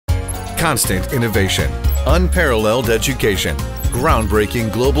constant innovation, unparalleled education,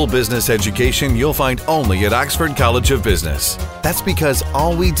 groundbreaking global business education you'll find only at Oxford College of Business. That's because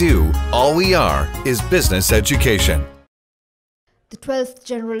all we do, all we are, is business education. The 12th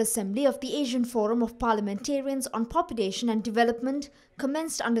General Assembly of the Asian Forum of Parliamentarians on Population and Development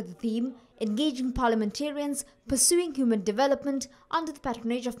commenced under the theme Engaging Parliamentarians, Pursuing Human Development under the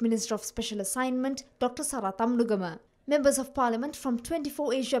patronage of Minister of Special Assignment Dr. Sarath Amunugama. Members of Parliament from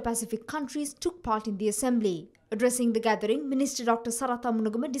 24 Asia-Pacific countries took part in the assembly. Addressing the gathering, Minister Dr. Sarath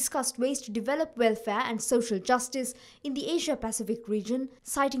Amunugama discussed ways to develop welfare and social justice in the Asia-Pacific region,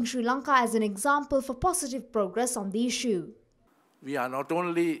 citing Sri Lanka as an example for positive progress on the issue. We are not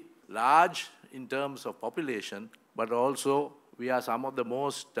only large in terms of population, but also we are some of the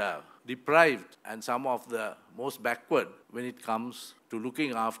most deprived and some of the most backward when it comes to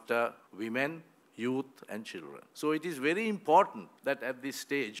looking after women, youth and children. So it is very important that at this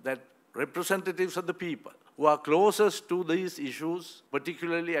stage that representatives of the people who are closest to these issues,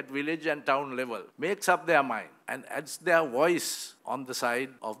 particularly at village and town level, makes up their mind and adds their voice on the side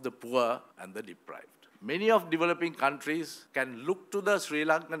of the poor and the deprived. Many of developing countries can look to the Sri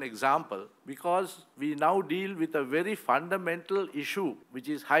Lankan example because we now deal with a very fundamental issue which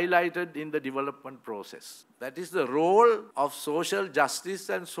is highlighted in the development process. That is the role of social justice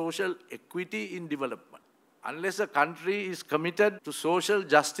and social equity in development. Unless a country is committed to social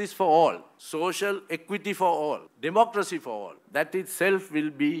justice for all, social equity for all, democracy for all, that itself will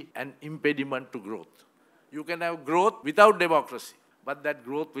be an impediment to growth. You can have growth without democracy, but that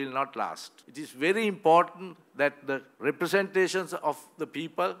growth will not last. It is very important that the representations of the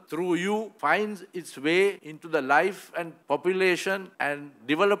people through you finds its way into the life and population and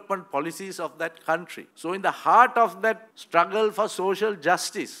development policies of that country. So in the heart of that struggle for social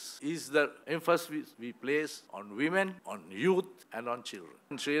justice is the emphasis we place on women, on youth and on children.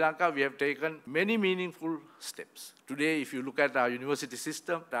 In Sri Lanka, we have taken many meaningful steps. Today, if you look at our university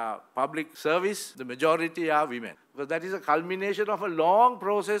system, our public service, the majority are women. Because that is a culmination of a long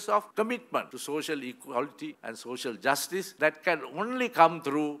process of commitment to social equality and social justice that can only come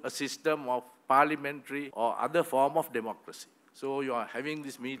through a system of parliamentary or other form of democracy. So you are having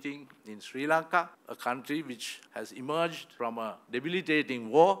this meeting in Sri Lanka, a country which has emerged from a debilitating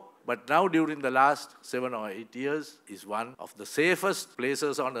war, but now during the last 7 or 8 years is one of the safest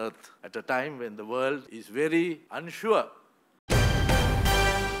places on earth at a time when the world is very unsure